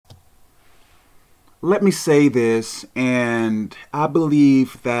Let me say this, and I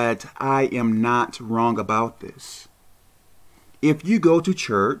believe that I am not wrong about this. If you go to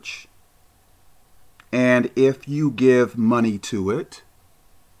church and if you give money to it,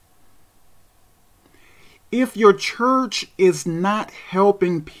 if your church is not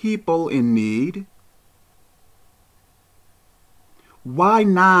helping people in need, why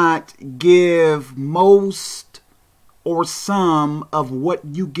not give most or some of what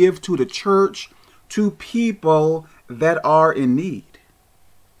you give to the church to people that are in need?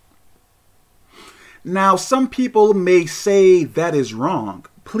 Now, some people may say that is wrong.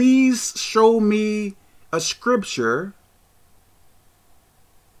 Please show me a scripture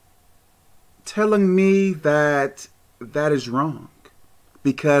telling me that that is wrong,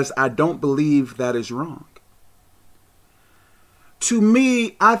 because I don't believe that is wrong. To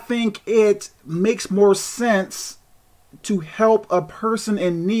me, I think it makes more sense to help a person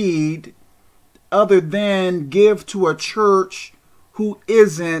in need other than give to a church who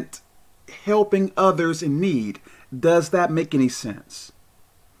isn't helping others in need. Does that make any sense?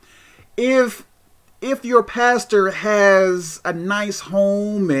 If your pastor has a nice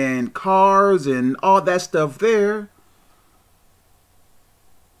home and cars and all that stuff there,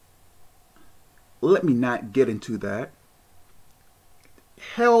 let me not get into that.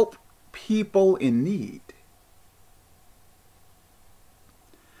 Help people in need.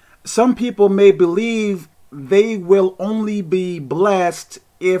 Some people may believe they will only be blessed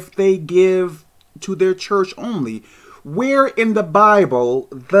if they give to their church only. Where in the Bible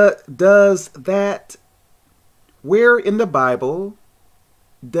does that? Where in the Bible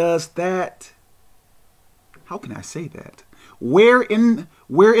does that? How can I say that? Where in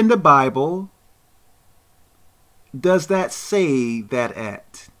the Bible does that say that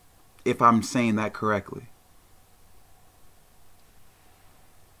at? If I'm saying that correctly.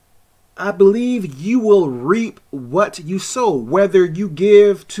 I believe you will reap what you sow, whether you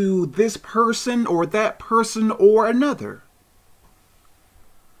give to this person or that person or another.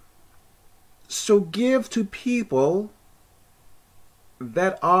 So give to people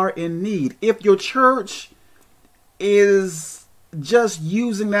that are in need. If your church is just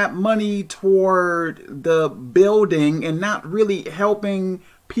using that money toward the building and not really helping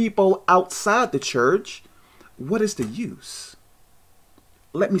people outside the church, what is the use?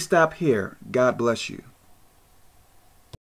 Let me stop here. God bless you.